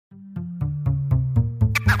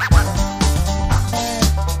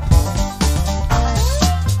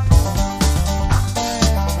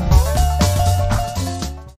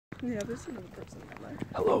Yeah, there's another person down there.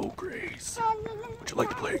 Hello, Grace. Would you like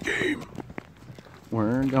to play a game?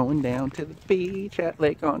 We're going down to the beach at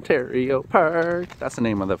Lake Ontario Park. That's the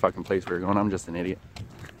name of the fucking place we're going. I'm just an idiot.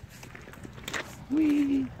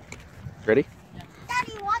 Whee! Ready?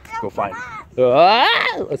 Daddy, watch out Go for find.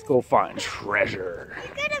 that. Let's go find treasure.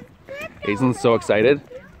 You're gonna flip Hazen's so excited.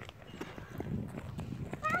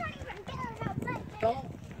 I don't even care about that.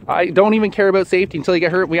 I don't even care about safety until you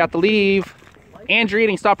get hurt. We have to leave. And you're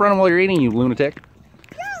eating. Stop running while you're eating, you lunatic.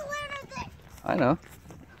 You're a lunatic. I know.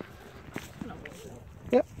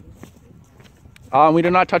 Yep. We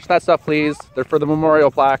do not touch that stuff, please. They're for the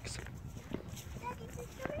memorial plaques. Daddy, did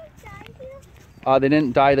somebody die here? They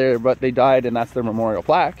didn't die there, but they died, and that's their memorial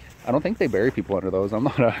plaque. I don't think they bury people under those. I'm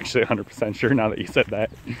not actually 100% sure now that you said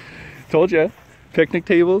that. Told you. Picnic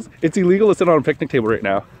tables. It's illegal to sit on a picnic table right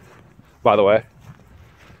now, by the way.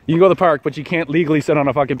 You can go to the park, but you can't legally sit on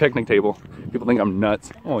a fucking picnic table. People think I'm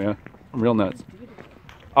nuts. Oh yeah, I'm real nuts.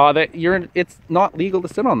 It's not legal to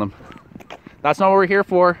sit on them. That's not what we're here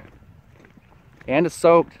for. And it's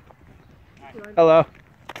soaked. Hello.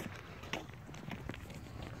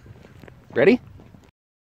 Ready?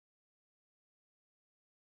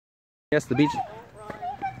 Yes, the beach.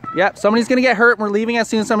 Yep, somebody's gonna get hurt. We're leaving as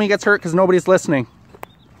soon as somebody gets hurt because nobody's listening.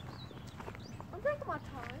 I'm taking my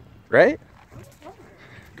time. Right?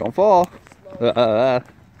 Don't fall. Don't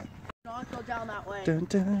go down that way. Dun,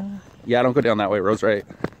 dun. Yeah, don't go down that way. Rose, right?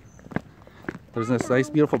 There's this nice,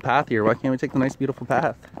 beautiful path here. Why can't we take the nice, beautiful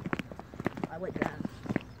path? I like that.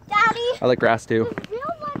 Daddy, I like grass too. it feels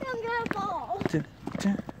like I'm gonna fall. Dun,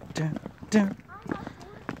 dun, dun, dun.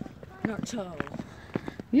 Not so.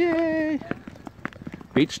 Yay!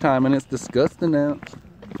 Beach time and it's disgusting out.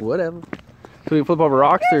 Whatever. So we can flip over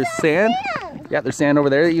rocks. There's sand. Yeah, there's sand over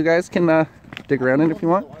there that you guys can dig around in if you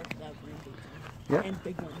want. Yeah. And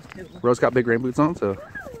big ones too. Rose got big rain boots on, so.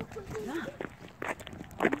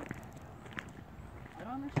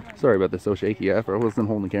 Sorry about this, so shaky. I wasn't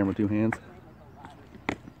holding the camera with 2 hands.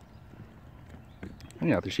 I'm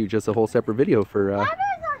gonna have to shoot just a whole separate video for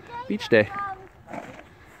beach day.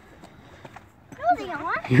 Really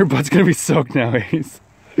on? Your butt's gonna be soaked now, Ace.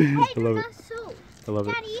 Hey, I love it. soup. I love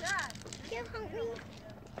it. Daddy, you're hungry.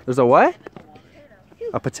 There's a what?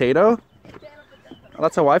 A potato? Well,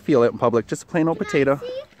 that's how I feel out in public. Just a plain old potato.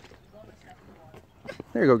 See?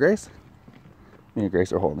 There you go, Grace. Me and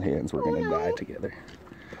Grace are holding hands. We're gonna die together.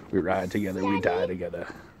 We ride together. We die together.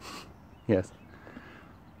 Yes.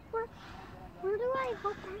 Where do I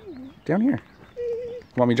hop in? Down here.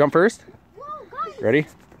 Want me to jump first? Whoa, guys. Ready?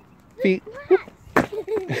 Feet.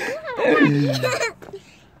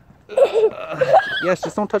 Yes,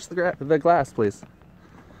 just don't touch the glass, please.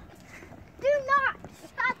 Do not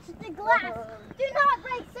touch the glass. Do not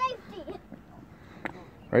break safety.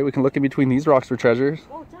 Right, we can look in between these rocks for treasures.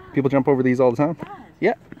 Oh, Dad. People jump over these all the time. Dad.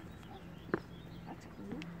 Yeah.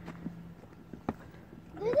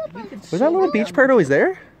 Was that little beach part always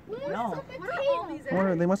there? No. I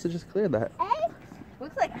wonder, they must have just cleared that.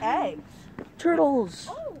 Looks like eggs. Turtles.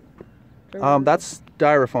 That's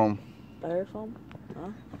styrofoam. Styrofoam? Huh?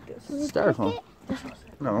 Styrofoam.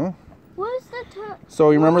 No. Where's the turtle?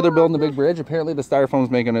 So you remember they're building the big bridge? Apparently the styrofoam's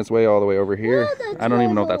making its way all the way over here. Where are the I don't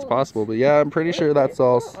even know if that's turtles? possible, but yeah, I'm pretty sure that's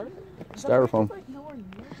all styrofoam.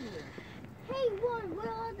 Hey, where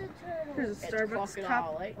are the turtles? There's a Starbucks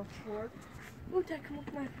cup. Oh, Dad, come up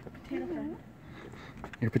with my potato friend.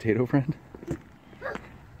 Your potato friend?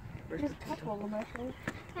 There's a turtle on my phone.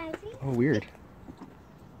 Can I see? Oh, weird.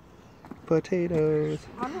 Potatoes.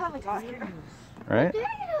 I wonder how they got here. Right?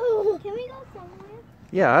 Can we go somewhere?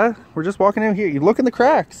 Yeah, we're just walking out here. You look in the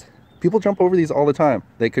cracks. People jump over these all the time.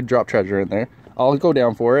 They could drop treasure in there. I'll go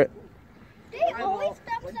down for it. They always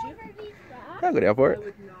step over these rocks. I'll go down for it. I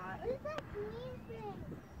would not. What is that green thing?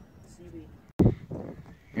 Seaweed.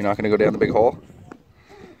 You're not going to go down the big hole?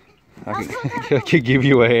 I could give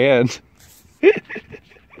you a hand.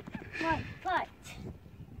 My butt.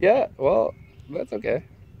 Yeah, well, that's okay.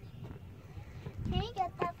 Can you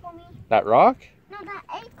get that for me? That rock? No, that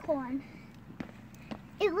acorn.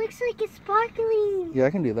 It looks like it's sparkling. Yeah, I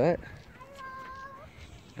can do that.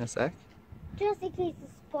 In a sec. Just in case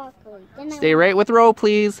it's sparkly. Then Stay right with Ro,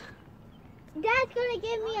 please. Dad's gonna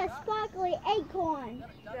give me a sparkly acorn.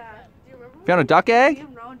 Dad, do you remember Found a duck egg?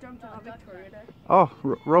 when Rowan jumped on Victoria Day? Oh,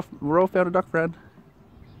 Ro found a duck friend.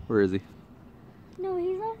 Where is he? No,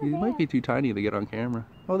 he's over He there. might be too tiny to get on camera.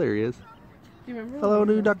 Oh, there he is. Do you remember Hello, when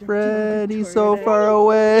new Rowan duck jumped on friend. He's Victoria so Day? far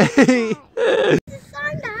away. It's a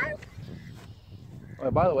sign, Dad.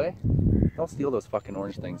 Oh, by the way, Don't steal those fucking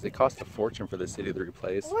orange things. They cost a fortune for the city to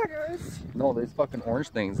replace. Orders. No, those fucking orange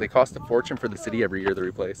things. They cost a fortune for the city every year to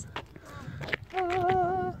replace.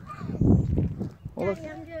 Oh, look.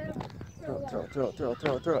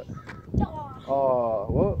 Throw it. Oh,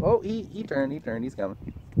 whoa, oh, he turned, he's coming.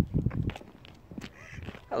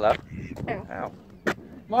 Hello. Ow.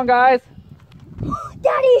 Come on, guys.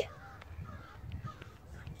 Daddy!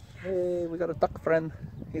 Hey, we got a duck friend.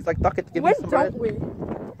 He's like, duck it, give me When some bread. don't we?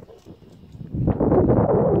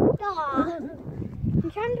 Aw.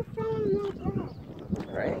 I'm trying to throw him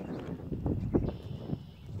out. Right?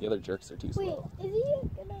 The other jerks are too Wait, slow. is he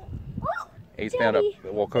gonna... Oh! Ace Daddy.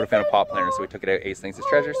 found well, Coda found a pot planter, so we took it out. Ace thinks it's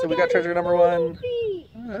treasure, so we got treasure number 1. Daddy!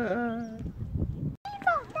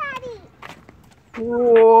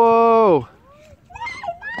 Whoa!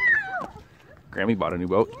 No! Grammy bought a new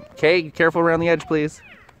boat. Okay, careful around the edge, please.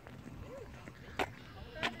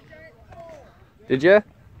 Did you?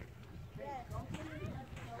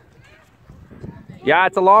 Yeah,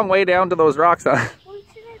 it's a long way down to those rocks, huh? What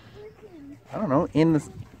should I put in? I don't know, in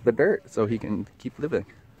the dirt, so he can keep living.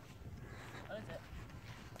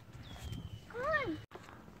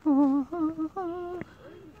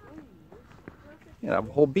 Yeah, a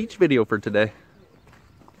whole beach video for today.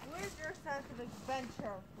 Where's your sense of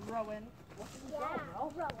adventure, Rowan? Yeah,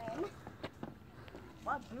 Rowan.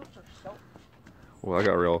 My boots are so... Well, I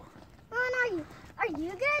got real. Rowan, are you There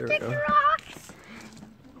gonna we take go. the rocks?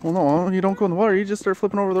 Well, no, you don't go in the water. You just start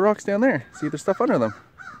flipping over the rocks down there. See, there's stuff under them.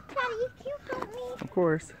 Daddy, you help me. Of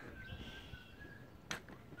course.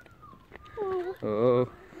 Oh, Oh.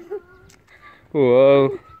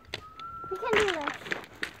 Whoa. we can do this.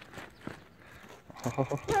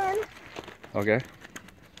 Oh. Turn. Okay.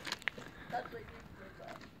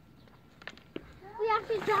 We have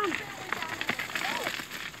to jump.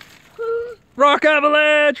 Rock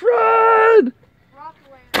avalanche, run! I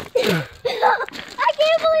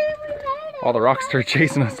can't believe we made it. All the rocks start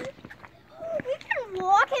chasing us. We can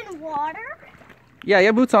walk in water. Yeah, you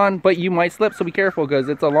have boots on, but you might slip, so be careful because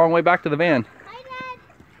it's a long way back to the van. Hi, Dad.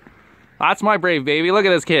 That's my brave baby. Look at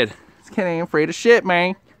this kid. This kid ain't afraid of shit,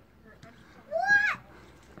 man. What?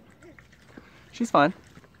 She's fine.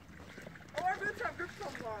 Oh, our boots have grips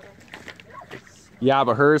on the bottom. Yeah,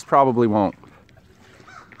 but hers probably won't.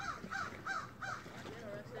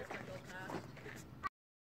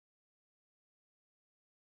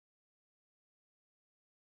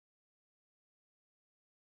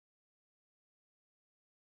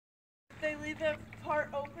 They leave that part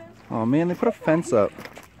open, Oh man, they put a fence up.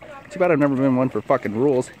 Too bad I've never been one for fucking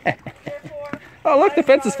rules. therefore... Oh look, the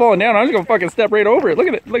fence is falling down. I'm just gonna fucking step right over it. Look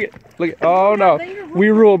at it. Look at it. Look at. Oh no, we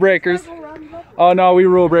rule breakers. Oh no, we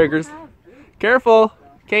rule breakers. Careful.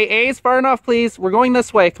 Okay, A's far enough, please. We're going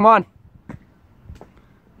this way. Come on.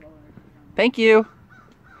 Thank you.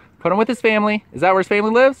 Put him with his family. Is that where his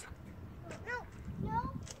family lives? No.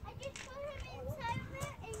 I just put him inside of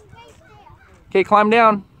it and right there. Okay, climb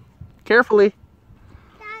down. Carefully.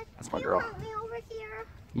 Dad, That's my you girl. want me over here?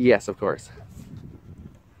 Yes, of course.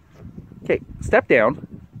 Okay, step down.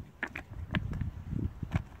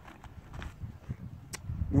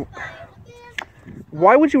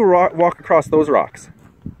 Why would you walk across those rocks?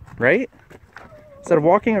 Right? Instead of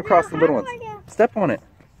walking across the little ones. Step on it.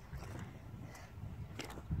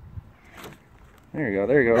 There you go,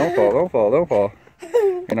 there you go. Don't fall, don't fall, don't fall.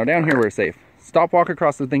 Okay, now down here we're safe. Stop walking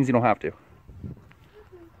across the things you don't have to.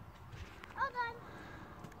 All done.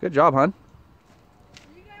 Good job, hon.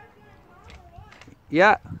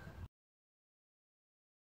 Yeah.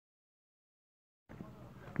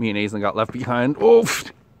 Me and Aizen got left behind. Oh,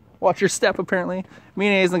 watch your step, apparently. Me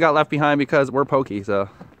and Aizen got left behind because we're pokey, so.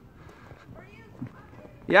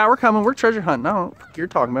 Yeah, we're coming. We're treasure hunting. No, you're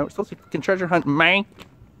talking about. We're supposed to be fucking treasure hunting, man.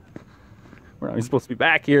 We're not even supposed to be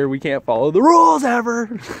back here. We can't follow the rules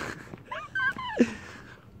ever.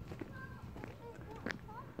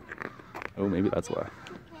 Oh, maybe that's why.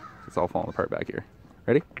 It's all falling apart back here.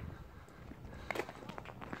 Ready?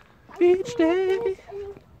 Beach day.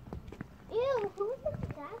 Ew, who put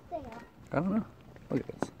that there? I don't know. Look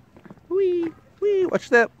at this. Wee, wee, watch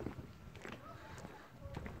that.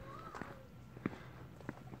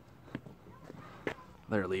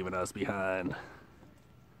 They're leaving us behind.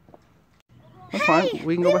 That's fine.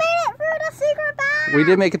 We can go We back. made it through the secret path. We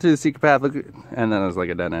did make it through the secret path. Look, and then it was like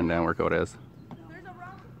a dead end down where Coda is. There's a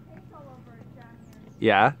rock cake all over it down here.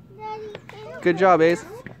 Yeah. Daddy, ew. Good job, Ace.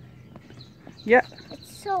 Yeah.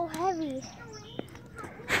 It's so heavy.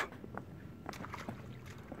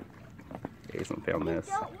 Ace found this.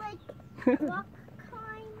 Don't like rock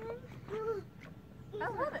climbing. I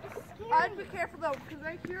love it. I'd be careful though, because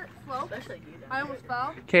right here it slopes. I almost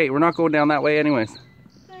fell. Okay, we're not going down that way anyways.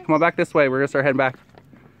 Daddy, Come on back this way. We're gonna start heading back.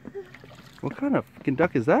 What kind of fucking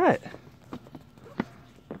duck is that?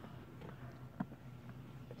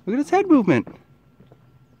 Look at his head movement.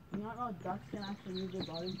 Not all ducks can actually move their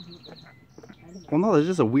bodies to move their head. Well, no, there's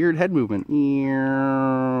just a weird head movement.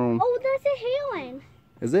 Oh, that's a heron.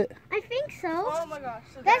 Is it? I think so. Oh my gosh.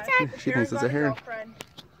 So That's Dad, actually. She thinks it's a Heron's heron. girlfriend.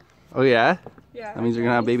 Oh yeah? Yeah. That means you're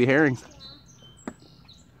gonna have baby herrings.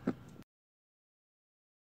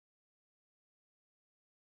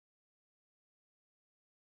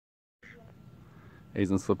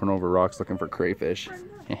 Aizen's flipping over rocks looking for crayfish. Look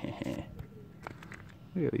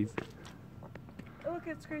at these. Oh, look,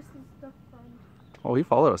 it's Grayson's duck friend. Oh, he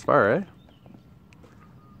followed us far, eh?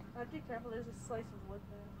 I'd be careful, there's a slice of wood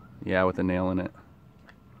there. Yeah, with a nail in it.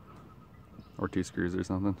 Or 2 screws or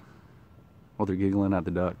something. Well, they're giggling at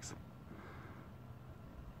the ducks.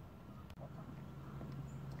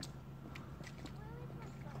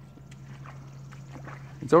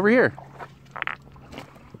 It's over here.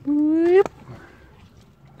 Whoop.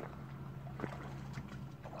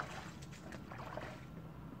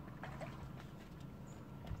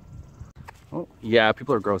 Oh, yeah,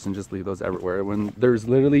 people are gross and just leave those everywhere when there's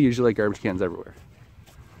literally usually like garbage cans everywhere.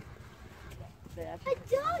 A doggy.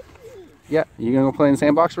 Yeah, you gonna go play in the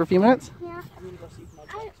sandbox for a few minutes? Yeah. I'm gonna go see if my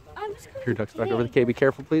duck's back. I'm just going Your duck's back over there. Okay, be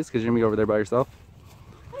careful please, because you're gonna be over there by yourself.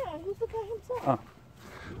 Yeah, he's the guy himself. Oh.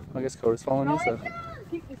 I guess Coda's following you, so.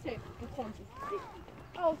 Keep me safe. It's safe.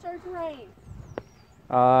 Oh, sorry to rain.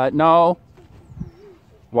 No.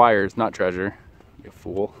 Wires, not treasure. You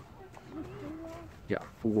fool. Yeah,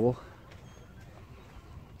 fool.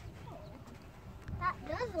 That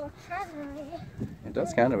does look treasury. It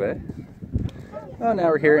does kind of, eh? Oh, now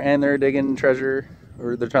we're here and they're digging treasure,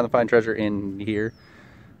 or they're trying to find treasure in here.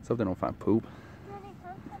 So hope they don't find poop.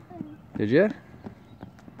 Did you?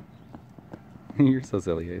 You're so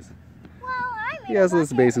silly, Ace. Well, I made Yeah, so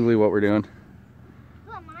this is basically what we're doing.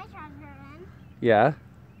 put my treasure in. Yeah?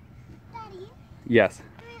 Daddy, Yes. do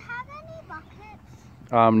we have any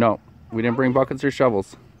buckets? No. We didn't bring buckets or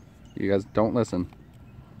shovels. You guys don't listen.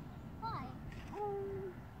 Why?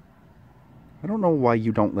 I don't know why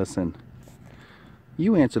you don't listen.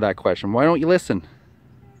 You answer that question. Why don't you listen?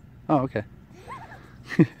 Oh, okay.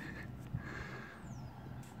 I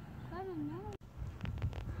don't know.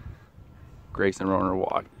 Grace and Ronan are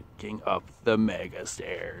walking up the mega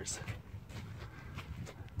stairs.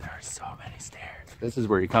 There are so many stairs. This is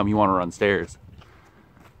where you come. You want to run stairs.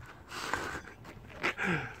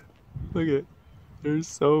 Look at, there's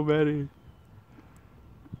so many.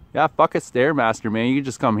 Yeah, fuck a stairmaster, man. You can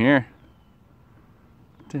just come here.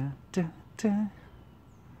 Dun, dun, dun.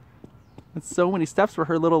 That's so many steps for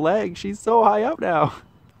her little leg. She's so high up now.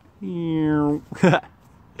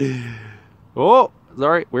 Oh,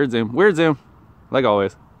 sorry. Weird zoom. Weird zoom. Like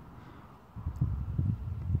always.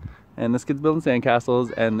 And this kid's building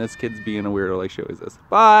sandcastles, and this kid's being a weirdo like she always is.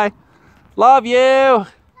 Bye. Love you.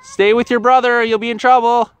 Stay with your brother or you'll be in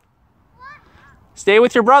trouble. Stay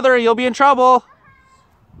with your brother or you'll be in trouble.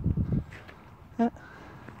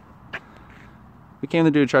 We came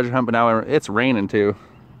to do a treasure hunt, but now it's raining too.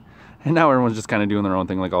 And now everyone's just kind of doing their own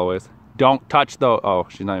thing like always. Don't touch the... Oh,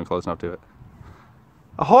 she's not even close enough to it.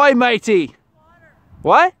 Ahoy, matey!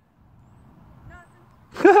 What?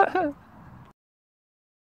 Thank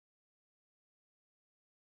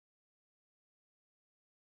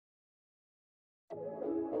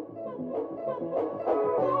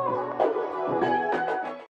you.